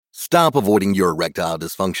Stop avoiding your erectile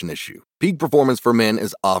dysfunction issue. Peak Performance for Men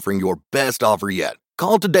is offering your best offer yet.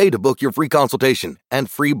 Call today to book your free consultation and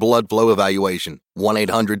free blood flow evaluation.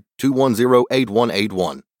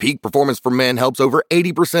 1-800-210-8181. Peak Performance for Men helps over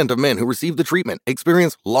 80% of men who receive the treatment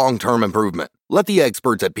experience long-term improvement. Let the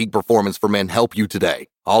experts at Peak Performance for Men help you today.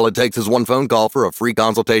 All it takes is one phone call for a free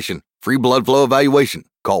consultation, free blood flow evaluation.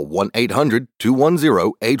 Call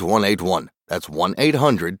 1-800-210-8181. That's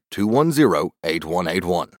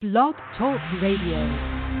 1-800-210-8181. Blog Talk Radio.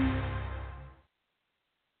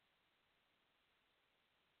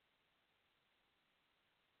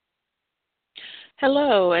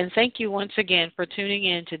 Hello, and thank you once again for tuning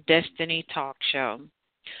in to Destiny Talk Show.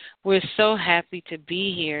 We're so happy to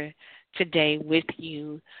be here today with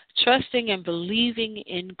you, trusting and believing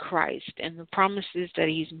in Christ and the promises that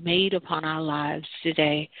He's made upon our lives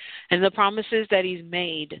today and the promises that He's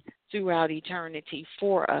made throughout eternity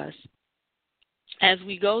for us. As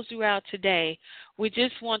we go throughout today, we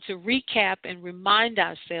just want to recap and remind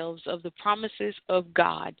ourselves of the promises of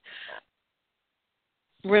God,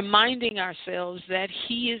 reminding ourselves that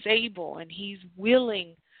He is able and He's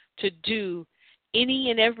willing to do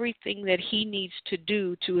any and everything that He needs to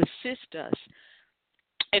do to assist us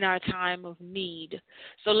in our time of need.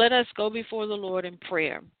 So let us go before the Lord in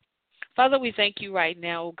prayer. Father, we thank you right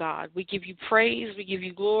now, oh God. We give you praise, we give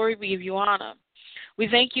you glory, we give you honor. We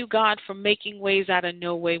thank you, God, for making ways out of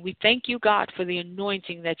no way. We thank you, God, for the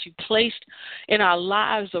anointing that you placed in our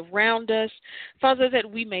lives around us. Father,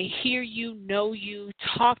 that we may hear you, know you,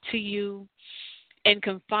 talk to you, and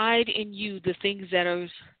confide in you the things that are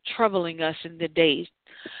troubling us in the days.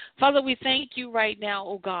 Father, we thank you right now,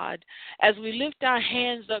 oh God. As we lift our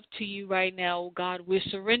hands up to you right now, oh God, we're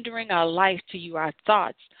surrendering our life to you, our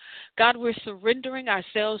thoughts. God, we're surrendering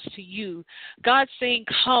ourselves to you. God saying,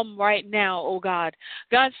 come right now, oh God.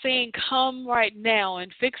 God saying, come right now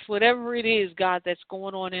and fix whatever it is, God, that's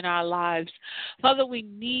going on in our lives. Father, we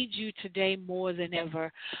need you today more than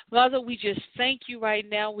ever. Father, we just thank you right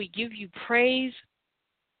now. We give you praise,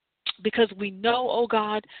 because we know, oh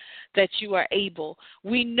God, that you are able.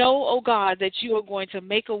 We know, oh God, that you are going to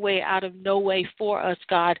make a way out of no way for us,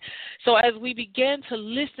 God. So as we begin to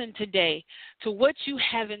listen today to what you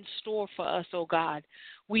have in store for us, oh God,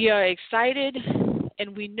 we are excited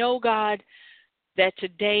and we know, God, that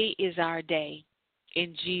today is our day.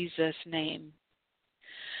 In Jesus' name.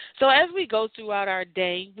 So as we go throughout our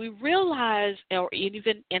day, we realize, or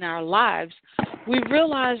even in our lives, we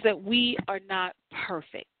realize that we are not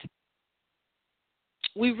perfect.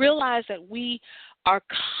 We realize that we are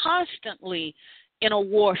constantly in a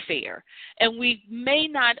warfare, and we may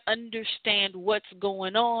not understand what's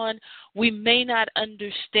going on. We may not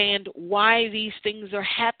understand why these things are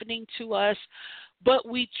happening to us, but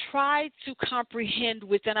we try to comprehend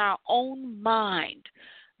within our own mind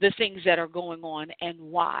the things that are going on and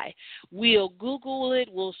why. We'll Google it,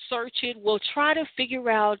 we'll search it, we'll try to figure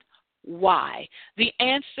out why. The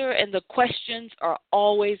answer and the questions are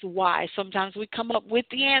always why. Sometimes we come up with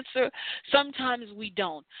the answer, sometimes we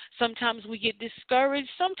don't. Sometimes we get discouraged,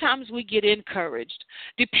 sometimes we get encouraged,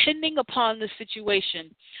 depending upon the situation.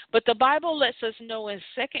 But the Bible lets us know in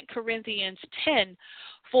 2 Corinthians 10,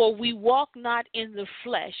 for we walk not in the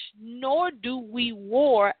flesh, nor do we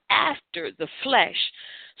war after the flesh.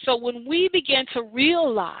 So when we begin to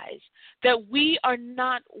realize that we are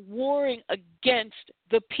not warring against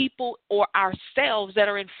the people or ourselves that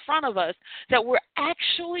are in front of us, that we're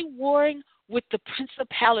actually warring with the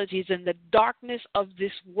principalities and the darkness of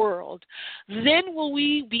this world, then will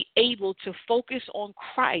we be able to focus on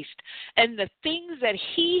Christ and the things that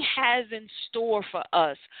He has in store for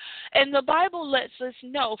us. And the Bible lets us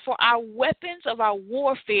know, for our weapons of our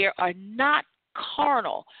warfare are not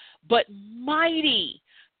carnal, but mighty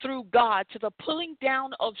through God to the pulling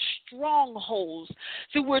down of strongholds.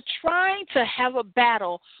 So we're trying to have a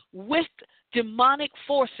battle with demonic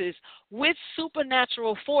forces, with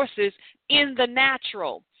supernatural forces in the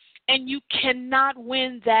natural. And you cannot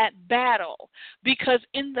win that battle, because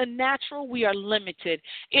in the natural we are limited.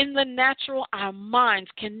 In the natural, our minds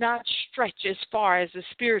cannot stretch as far as the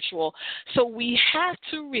spiritual. So we have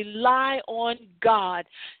to rely on God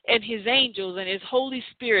and His angels and His Holy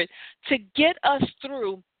Spirit to get us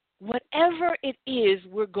through whatever it is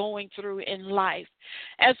we're going through in life.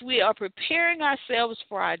 As we are preparing ourselves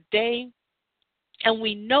for our day, and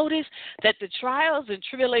we notice that the trials and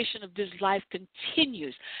tribulation of this life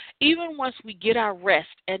continues, even once we get our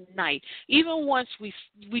rest at night, even once we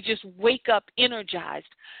just wake up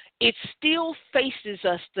energized, it still faces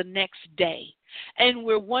us the next day. And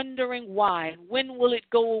we're wondering why, when will it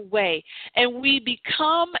go away? And we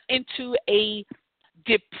become into a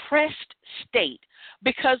depressed state.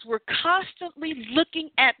 because we're constantly looking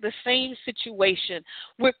at the same situation.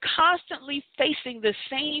 We're constantly facing the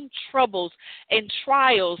same troubles and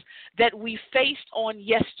trials that we faced on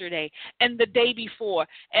yesterday and the day before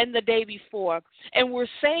and the day before. And we're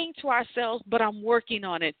saying to ourselves, but I'm working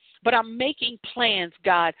on it. But I'm making plans,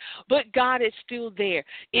 God. But God is still there.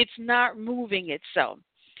 It's not moving itself.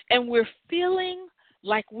 And we're feeling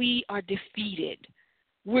like we are defeated.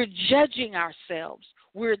 We're judging ourselves.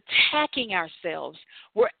 We're attacking ourselves.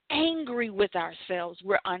 We're angry with ourselves.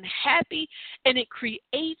 We're unhappy, and it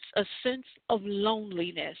creates a sense of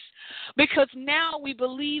loneliness because now we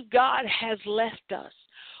believe God has left us.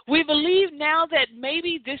 We believe now that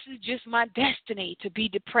maybe this is just my destiny to be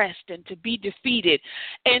depressed and to be defeated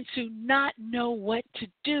and to not know what to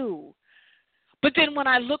do. But then when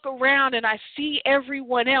I look around and I see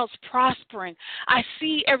everyone else prospering, I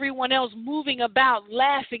see everyone else moving about,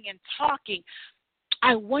 laughing and talking,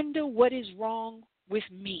 I wonder what is wrong with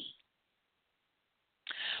me.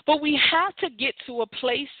 But we have to get to a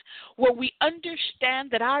place where we understand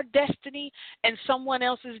that our destiny and someone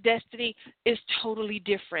else's destiny is totally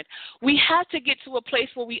different. We have to get to a place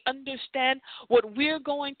where we understand what we're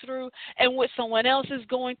going through and what someone else is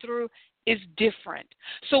going through is different.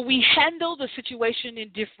 So we handle the situation in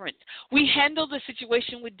different. We handle the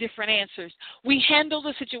situation with different answers. We handle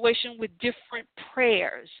the situation with different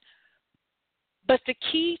prayers. But the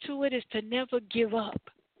key to it is to never give up.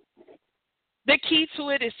 The key to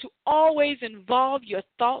it is to always involve your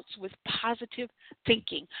thoughts with positive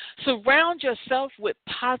thinking. Surround yourself with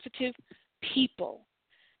positive people.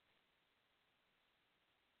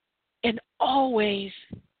 And always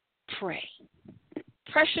pray.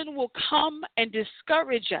 Depression will come and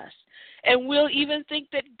discourage us. And we'll even think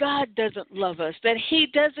that God doesn't love us, that He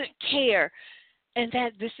doesn't care, and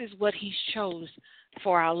that this is what He chose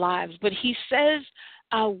for our lives. But He says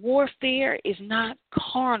our warfare is not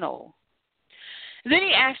carnal. Then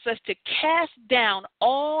He asks us to cast down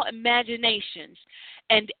all imaginations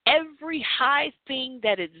and every high thing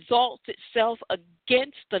that exalts itself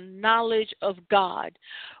against the knowledge of God,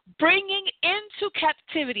 bringing into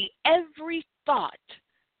captivity every thought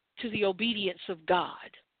to the obedience of God.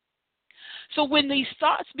 So when these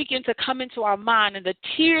thoughts begin to come into our mind and the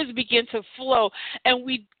tears begin to flow and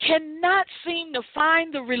we cannot seem to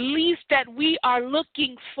find the relief that we are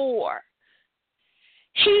looking for,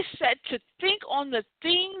 He said to think on the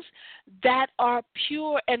things that are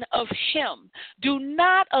pure and of Him. Do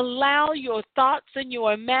not allow your thoughts and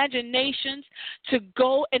your imaginations to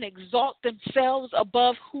go and exalt themselves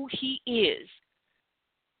above who He is.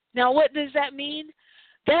 Now, what does that mean?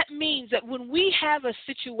 That means that when we have a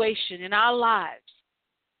situation in our lives,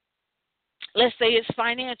 let's say it's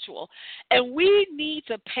financial, and we need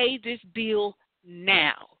to pay this bill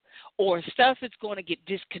now, or stuff is going to get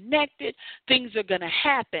disconnected, things are going to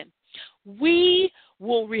happen, we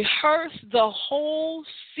will rehearse the whole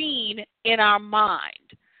scene in our mind.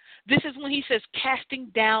 This is when He says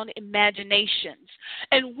casting down imaginations.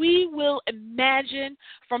 And we will imagine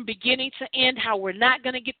from beginning to end how we're not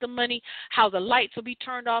going to get the money, how the lights will be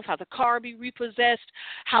turned off, how the car will be repossessed,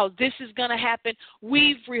 how this is going to happen.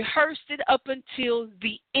 We've rehearsed it up until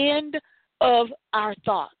the end of our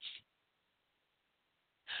thoughts.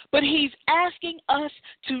 But He's asking us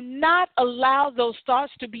to not allow those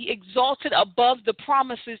thoughts to be exalted above the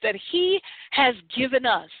promises that He has given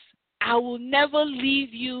us. I will never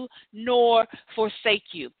leave you nor forsake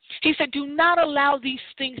you. He said, do not allow these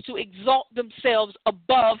things to exalt themselves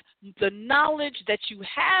above the knowledge that you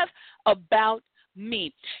have about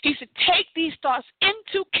me. He said, take these thoughts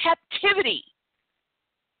into captivity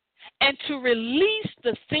and to release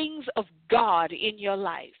the things of God in your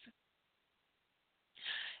life.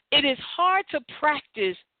 It is hard to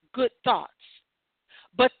practice good thoughts,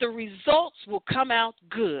 but the results will come out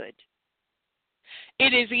good.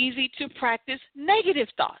 It is easy to practice negative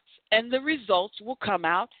thoughts, and the results will come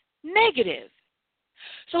out negative.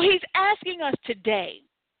 So He's asking us today,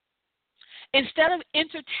 instead of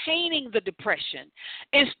entertaining the depression,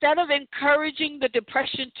 instead of encouraging the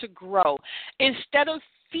depression to grow, instead of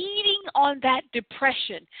feeding on that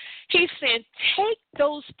depression, He's saying, take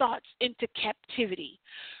those thoughts into captivity.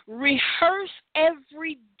 Rehearse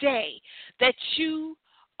every day that you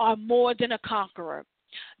are more than a conqueror,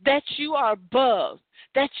 that you are above,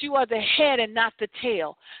 that you are the head and not the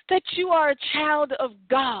tail, that you are a child of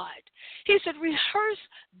God. He said, rehearse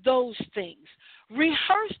those things.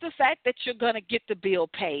 Rehearse the fact that you're going to get the bill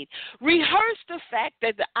paid. Rehearse the fact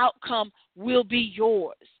that the outcome will be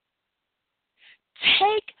yours.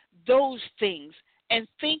 Take those things and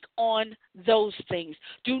think on those things.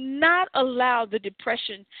 Do not allow the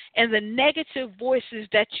depression and the negative voices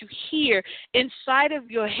that you hear inside of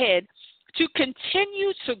your head to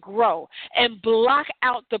continue to grow and block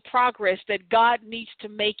out the progress that God needs to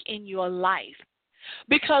make in your life.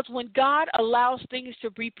 Because when God allows things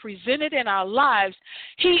to be presented in our lives,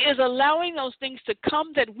 He is allowing those things to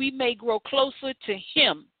come that we may grow closer to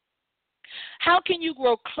Him. How can you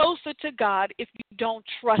grow closer to God if you don't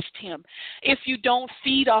trust Him, if you don't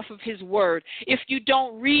feed off of His Word, if you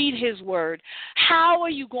don't read His Word? How are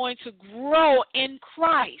you going to grow in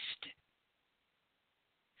Christ?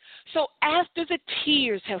 So after the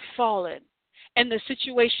tears have fallen, and the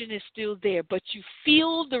situation is still there, but you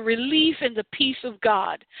feel the relief and the peace of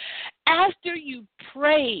God. After you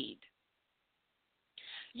prayed,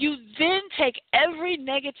 you then take every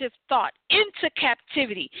negative thought into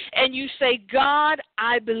captivity, and you say, God,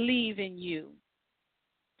 I believe in you.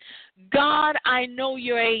 God, I know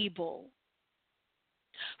you're able.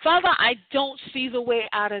 Father, I don't see the way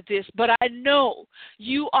out of this, but I know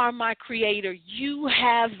you are my creator. You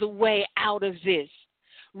have the way out of this.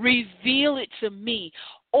 Reveal it to me.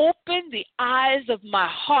 Open the eyes of my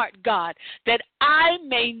heart, God, that I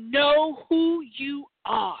may know who you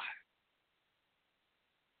are.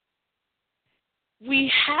 We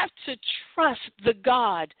have to trust the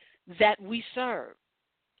God that we serve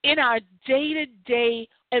in our day-to-day,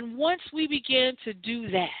 and once we begin to do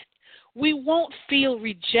that, we won't feel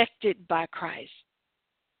rejected by Christ.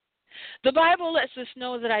 The Bible lets us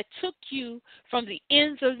know that I took you from the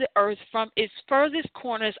ends of the earth, from its furthest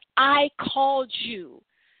corners. I called you.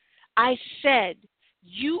 I said,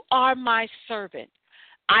 you are my servant.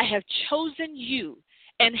 I have chosen you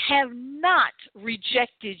and have not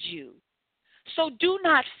rejected you. So do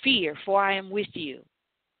not fear, for I am with you.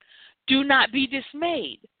 Do not be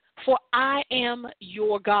dismayed, for I am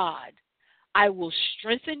your God. I will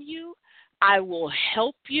strengthen you, I will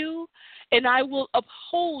help you, and I will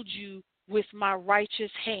uphold you with my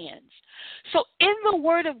righteous hands. So in the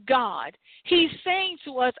Word of God, He's saying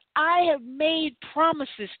to us, I have made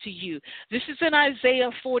promises to you. This is in Isaiah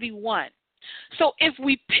 41. So if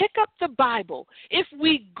we pick up the Bible, if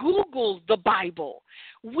we Google the Bible,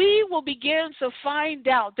 we will begin to find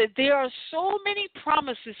out that there are so many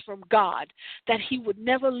promises from God that He would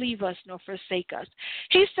never leave us nor forsake us.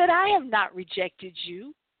 He said, I have not rejected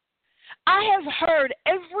you. I have heard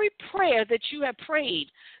every prayer that you have prayed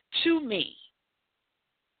to me.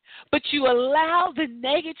 But you allow the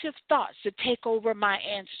negative thoughts to take over my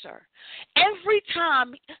answer. Every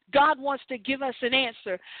time God wants to give us an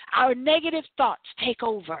answer, our negative thoughts take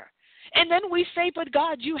over. And then we say, but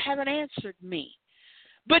God, you haven't answered me.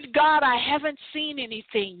 But God, I haven't seen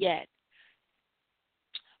anything yet.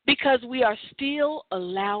 Because we are still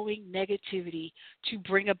allowing negativity to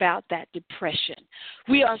bring about that depression.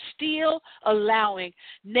 We are still allowing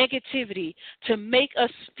negativity to make us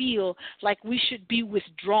feel like we should be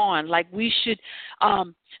withdrawn, like we should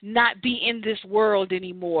not be in this world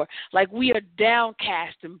anymore, like we are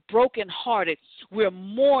downcast and brokenhearted. We're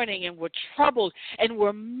mourning and we're troubled and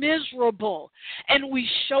we're miserable. And we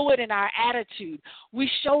show it in our attitude. We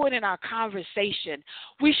show it in our conversation.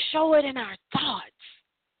 We show it in our thoughts.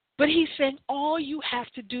 But He's saying all you have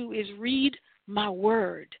to do is read my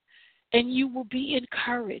word and you will be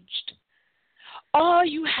encouraged. All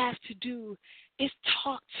you have to do is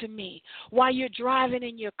talk to me while you're driving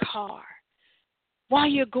in your car, while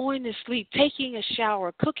you're going to sleep, taking a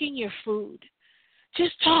shower, cooking your food.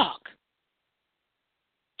 Just talk.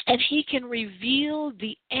 And He can reveal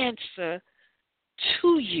the answer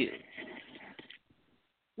to you.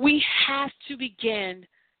 We have to begin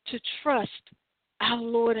to trust our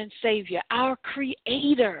Lord and Savior, our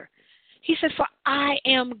Creator. He said, for I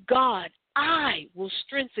am God. I will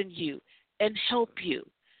strengthen you and help you.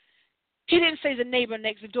 He didn't say the neighbor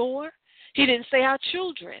next door. He didn't say our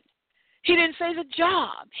children. He didn't say the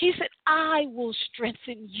job. He said, I will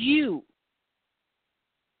strengthen you.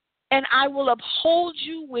 And I will uphold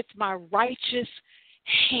you with my righteous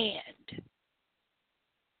hand.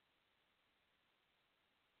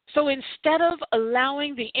 So instead of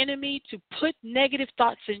allowing the enemy to put negative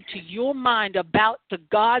thoughts into your mind about the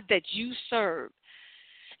God that you serve,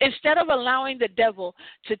 instead of allowing the devil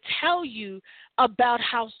to tell you about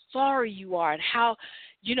how sorry you are and how,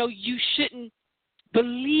 you shouldn't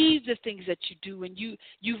believe the things that you do and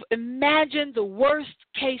you've imagined the worst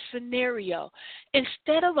case scenario,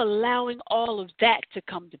 instead of allowing all of that to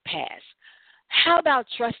come to pass, how about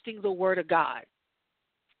trusting the Word of God?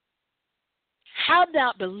 How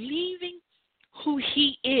about believing who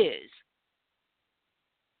He is?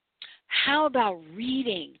 How about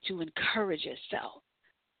reading to encourage yourself?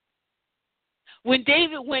 When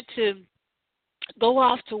David went to go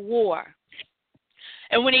off to war,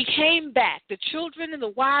 and when he came back, the children and the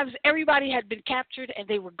wives, everybody had been captured and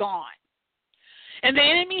they were gone. And the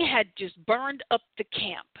enemy had just burned up the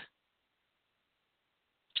camp.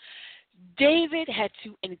 David had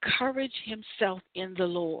to encourage himself in the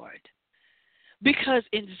Lord, because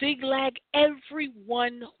in Ziklag,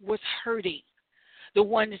 everyone was hurting. The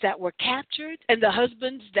ones that were captured and the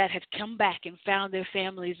husbands that had come back and found their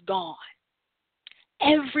families gone.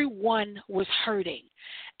 Everyone was hurting.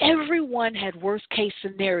 Everyone had worst case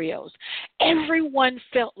scenarios. Everyone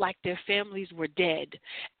felt like their families were dead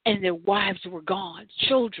and their wives were gone,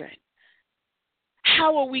 children.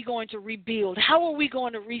 How are we going to rebuild? How are we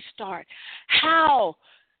going to restart? How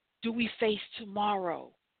do we face tomorrow?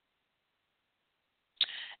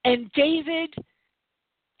 And David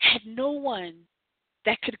had no one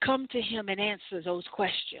that could come to him and answer those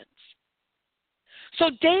questions. So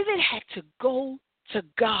David had to go to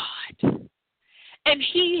God, and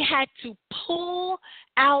he had to pull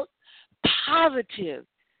out positive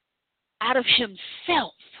out of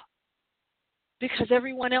himself, because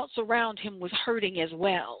everyone else around him was hurting as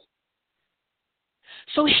well.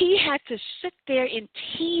 So he had to sit there in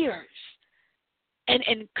tears and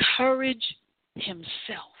encourage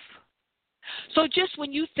himself. So just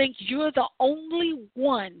when you think you're the only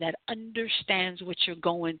one that understands what you're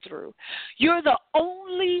going through, you're the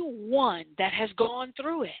only one that has gone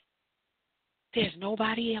through it, there's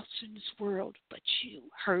nobody else in this world but you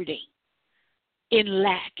hurting, in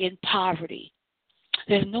lack, in poverty.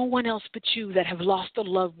 There's no one else but you that have lost a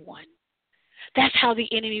loved one. That's how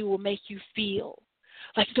the enemy will make you feel,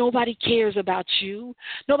 like nobody cares about you.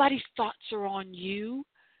 Nobody's thoughts are on you.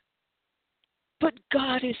 But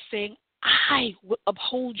God is saying, I will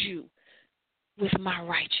uphold you with my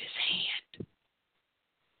righteous hand.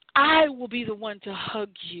 I will be the one to hug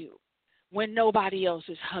you when nobody else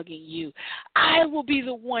is hugging you. I will be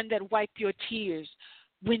the one that wipe your tears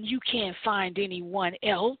when you can't find anyone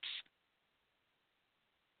else.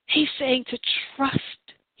 He's saying to trust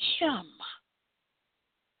him.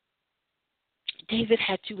 David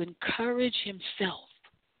had to encourage himself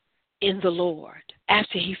in the Lord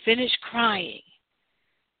after he finished crying.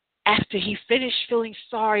 After he finished feeling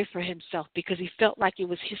sorry for himself because he felt like it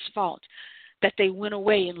was his fault that they went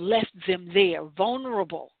away and left them there,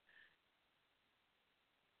 vulnerable,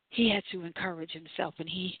 he had to encourage himself. And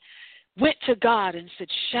he went to God and said,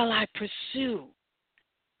 shall I pursue?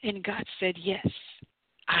 And God said, yes,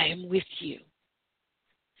 I am with you.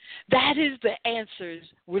 That is the answers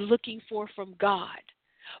we're looking for from God.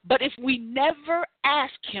 But if we never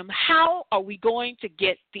ask him, how are we going to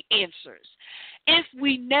get the answers? If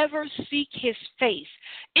we never seek his face,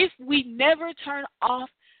 if we never turn off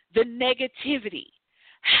the negativity,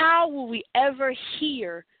 how will we ever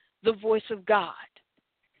hear the voice of God?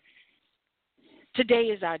 Today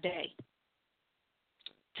is our day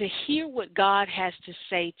to hear what God has to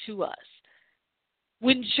say to us.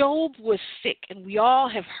 When Job was sick, and we all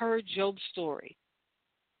have heard Job's story,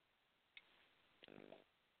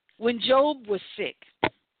 when Job was sick,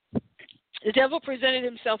 the devil presented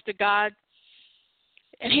himself to God,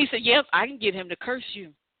 and he said, yep, I can get him to curse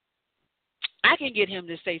you. I can get him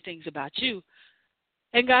to say things about you.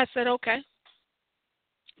 And God said, okay,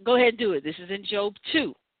 go ahead and do it. This is in Job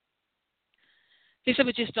 2. He said,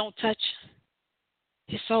 but just don't touch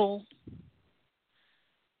his soul.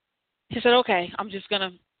 He said, okay, I'm just going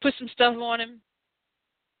to put some stuff on him.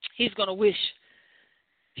 He's going to wish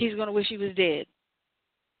he was dead.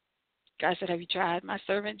 God said, have you tried my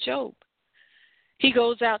servant Job? He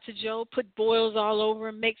goes out to Job, put boils all over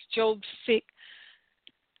him, makes Job sick,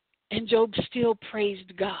 and Job still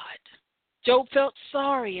praised God. Job felt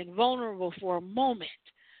sorry and vulnerable for a moment,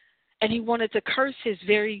 and he wanted to curse his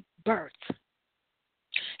very birth.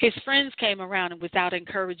 His friends came around him without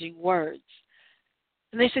encouraging words,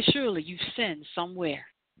 and they said, surely you've sinned somewhere.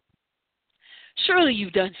 Surely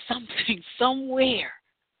you've done something somewhere.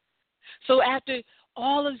 So after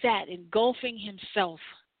all of that, engulfing himself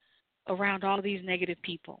around all these negative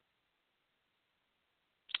people,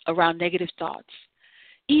 around negative thoughts,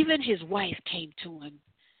 even his wife came to him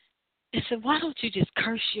and said, why don't you just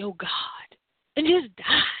curse your God and just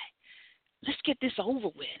die? Let's get this over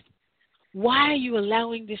with. Why are you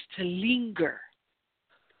allowing this to linger?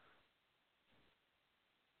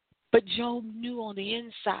 But Job knew on the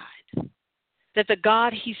inside that the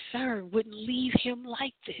God he served wouldn't leave him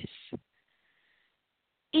like this.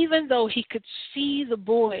 Even though he could see the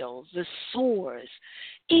boils, the sores,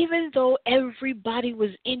 even though everybody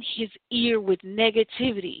was in his ear with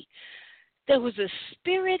negativity, there was a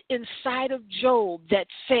spirit inside of Job that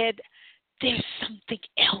said, there's something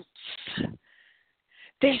else.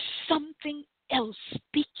 There's something else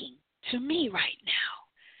speaking to me right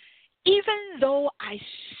now. Even though I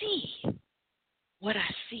see what I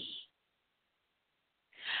see.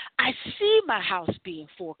 I see my house being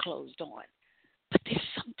foreclosed on, but there's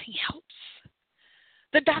something else.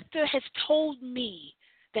 The doctor has told me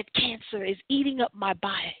that cancer is eating up my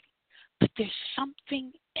body, but there's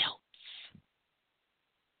something else.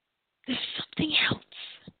 There's something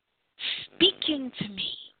else speaking to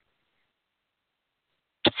me.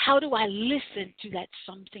 How do I listen to that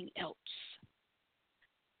something else?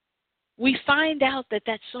 We find out that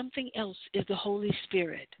that something else is the Holy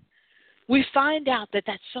Spirit. We find out that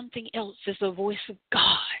that something else is the voice of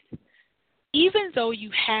God. Even though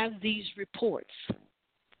you have these reports,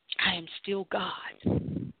 I am still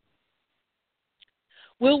God.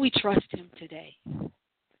 Will we trust Him today?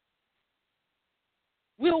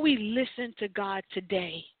 Will we listen to God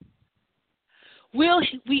today? Will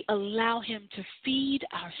we allow Him to feed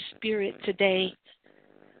our spirit today?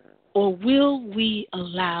 Or will we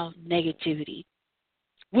allow negativity?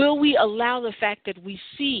 Will we allow the fact that we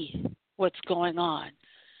see what's going on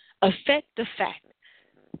affect the fact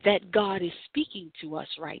that God is speaking to us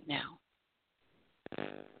right now?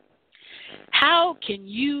 How can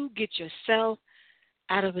you get yourself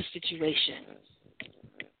out of a situation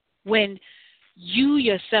when you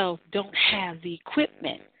yourself don't have the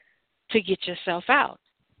equipment to get yourself out?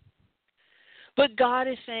 But God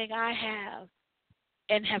is saying, I have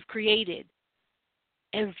and have created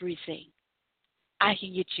everything. I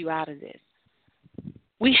can get you out of this.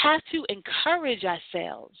 We have to encourage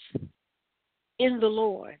ourselves in the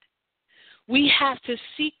Lord. We have to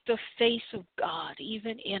seek the face of God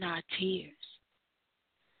even in our tears.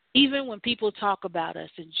 Even when people talk about us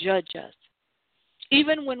and judge us.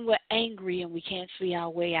 Even when we're angry and we can't see our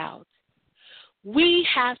way out. We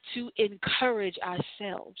have to encourage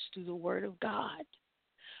ourselves through the Word of God.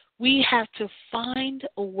 We have to find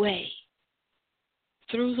a way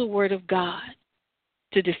through the Word of God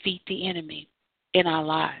to defeat the enemy in our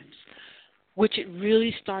lives, which it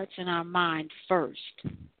really starts in our mind first,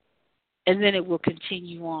 and then it will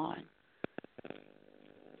continue on.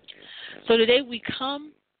 So today we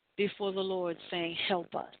come before the Lord saying,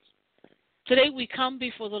 help us. Today we come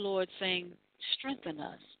before the Lord saying, strengthen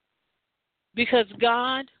us. Because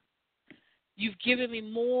God, you've given me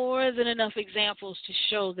more than enough examples to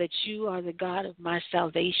show that you are the God of my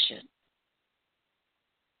salvation.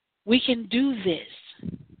 We can do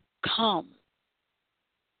this. Come.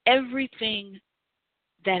 Everything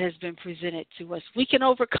that has been presented to us, we can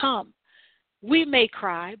overcome. We may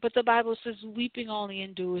cry, but the Bible says weeping only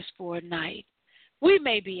endures for a night. We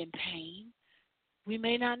may be in pain. We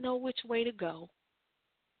may not know which way to go,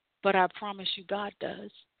 but I promise you God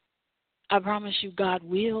does. I promise you God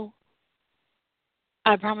will.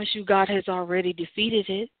 I promise you God has already defeated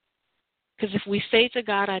it. Because if we say to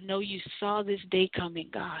God, I know you saw this day coming,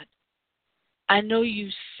 God. I know you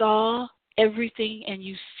saw everything and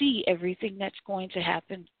you see everything that's going to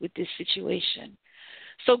happen with this situation.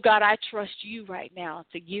 So, God, I trust you right now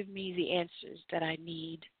to give me the answers that I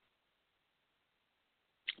need.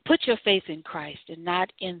 Put your faith in Christ and not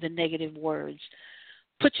in the negative words.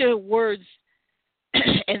 Put your words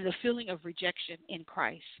and the feeling of rejection in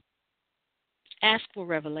Christ. Ask for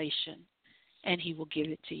revelation, and He will give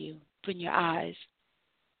it to you. Open your eyes,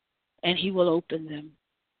 and He will open them.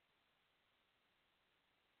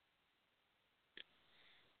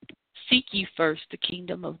 Seek ye first the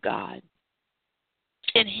kingdom of God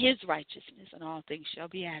and His righteousness, and all things shall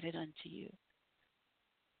be added unto you.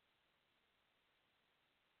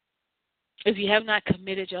 If you have not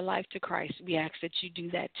committed your life to Christ, we ask that you do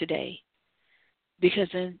that today. Because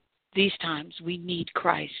in these times, we need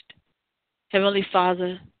Christ. Heavenly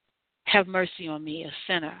Father, have mercy on me, a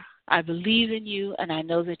sinner. I believe in you, and I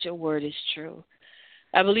know that your word is true.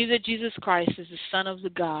 I believe that Jesus Christ is the Son of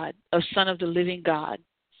the living God,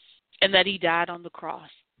 and that He died on the cross,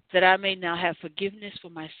 that I may now have forgiveness for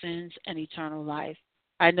my sins and eternal life.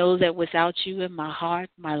 I know that without you in my heart,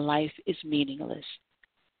 my life is meaningless.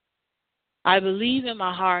 I believe in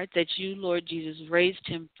my heart that you, Lord Jesus, raised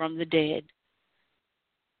Him from the dead.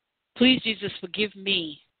 Please, Jesus, forgive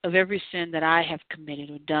me of every sin that I have committed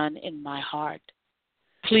or done in my heart.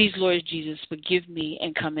 Please, Lord Jesus, forgive me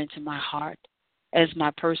and come into my heart as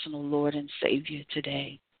my personal Lord and Savior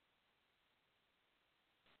today.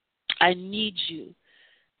 I need you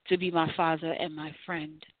to be my Father and my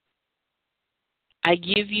friend. I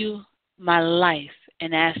give you my life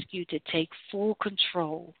and ask you to take full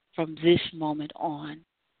control from this moment on.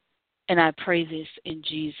 And I pray this in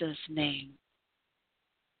Jesus' name.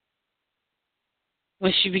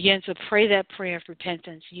 When she began to pray that prayer of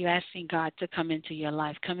repentance, you asking God to come into your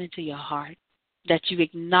life, come into your heart, that you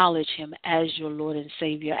acknowledge him as your Lord and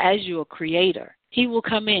Savior, as your creator. He will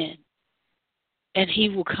come in, and he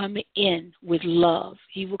will come in with love.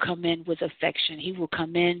 He will come in with affection. He will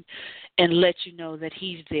come in and let you know that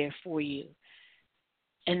he's there for you.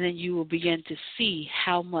 And then you will begin to see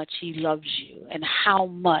how much he loves you and how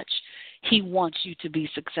much he wants you to be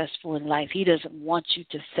successful in life. He doesn't want you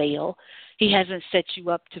to fail. He hasn't set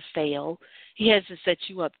you up to fail. He hasn't set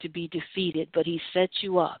you up to be defeated, but he set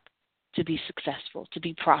you up to be successful, to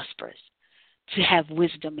be prosperous, to have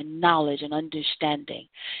wisdom and knowledge and understanding.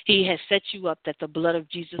 He has set you up that the blood of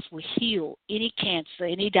Jesus will heal any cancer,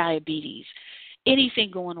 any diabetes,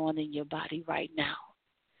 anything going on in your body right now.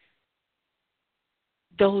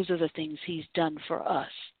 Those are the things he's done for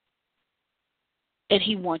us. And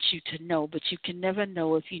he wants you to know, but you can never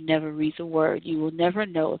know if you never read the word. You will never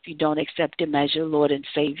know if you don't accept him as your Lord and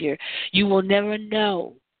Savior. You will never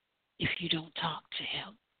know if you don't talk to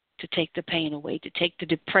him, to take the pain away, to take the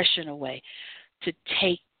depression away, to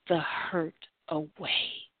take the hurt away.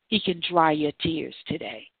 He can dry your tears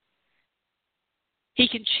today. He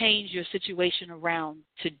can change your situation around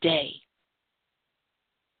today.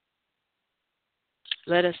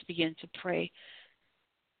 Let us begin to pray.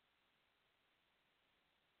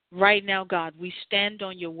 Right now, God, we stand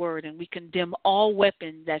on your word and we condemn all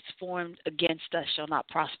weapon that's formed against us shall not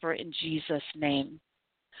prosper in Jesus' name.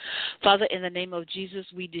 Father, in the name of Jesus,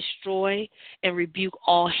 we destroy and rebuke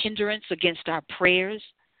all hindrance against our prayers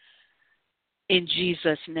in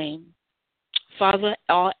Jesus' name. Father,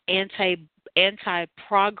 all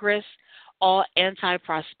anti-progress, all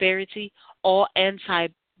anti-prosperity, all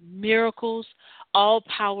anti-miracles, all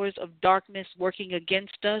powers of darkness working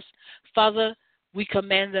against us, Father, we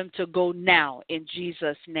command them to go now in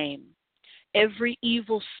Jesus' name. Every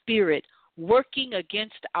evil spirit working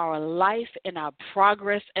against our life and our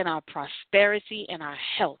progress and our prosperity and our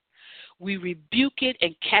health, we rebuke it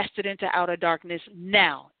and cast it into outer darkness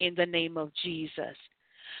now in the name of Jesus.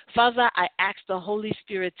 Father, I ask the Holy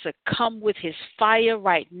Spirit to come with his fire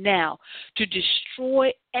right now to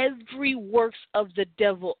destroy every works of the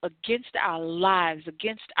devil against our lives,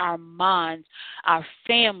 against our minds, our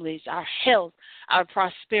families, our health, our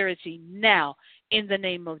prosperity now in the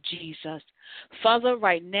name of Jesus. Father,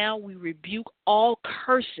 right now we rebuke all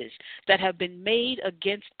curses that have been made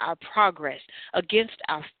against our progress, against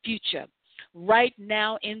our future, right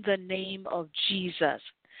now in the name of Jesus.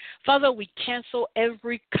 Father, we cancel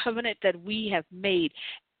every covenant that we have made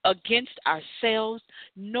against ourselves,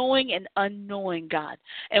 knowing and unknowing, God.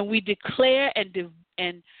 And we declare and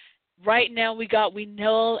right now, we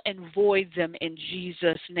null and void them in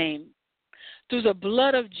Jesus' name. Through the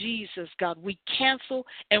blood of Jesus, God, we cancel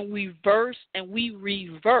and we reverse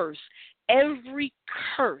every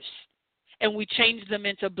curse. And we change them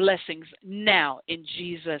into blessings now in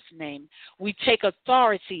Jesus' name. We take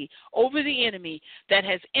authority over the enemy that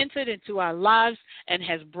has entered into our lives and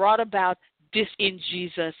has brought about this in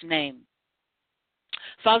Jesus' name.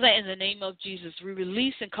 Father, in the name of Jesus, we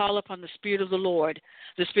release and call upon the Spirit of the Lord,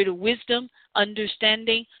 the Spirit of wisdom,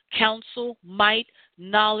 understanding, counsel, might,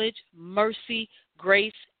 knowledge, mercy,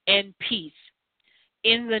 grace, and peace.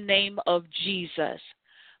 In the name of Jesus.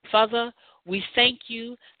 Father, we thank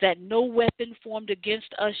you that no weapon formed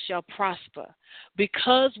against us shall prosper.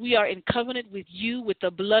 Because we are in covenant with you with the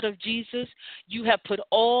blood of Jesus, you have put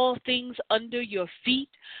all things under your feet.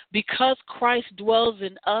 Because Christ dwells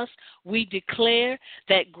in us, we declare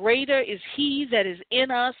that greater is he that is in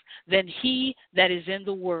us than he that is in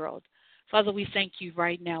the world. Father, we thank you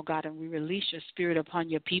right now, God, and we release your spirit upon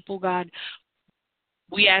your people, God.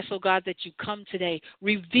 We ask, oh God, that you come today.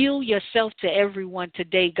 Reveal yourself to everyone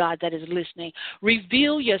today, God, that is listening.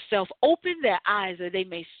 Reveal yourself. Open their eyes that they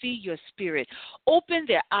may see your spirit. Open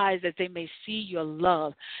their eyes that they may see your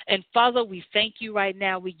love. And Father, we thank you right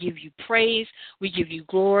now. We give you praise. We give you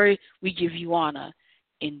glory. We give you honor.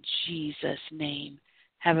 In Jesus' name.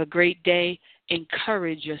 Have a great day.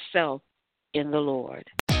 Encourage yourself in the Lord.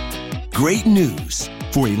 Great news.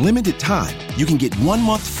 For a limited time, you can get 1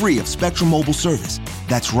 month free of Spectrum Mobile service.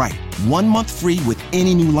 That's right, 1 month free with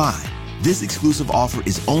any new line. This exclusive offer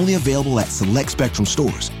is only available at select Spectrum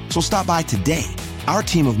stores, so stop by today. Our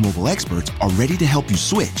team of mobile experts are ready to help you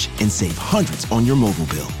switch and save hundreds on your mobile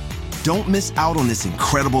bill. Don't miss out on this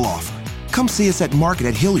incredible offer. Come see us at Market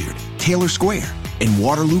at Hilliard, Taylor Square, and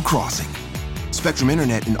Waterloo Crossing. Spectrum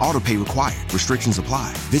Internet and autopay required. Restrictions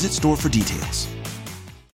apply. Visit store for details.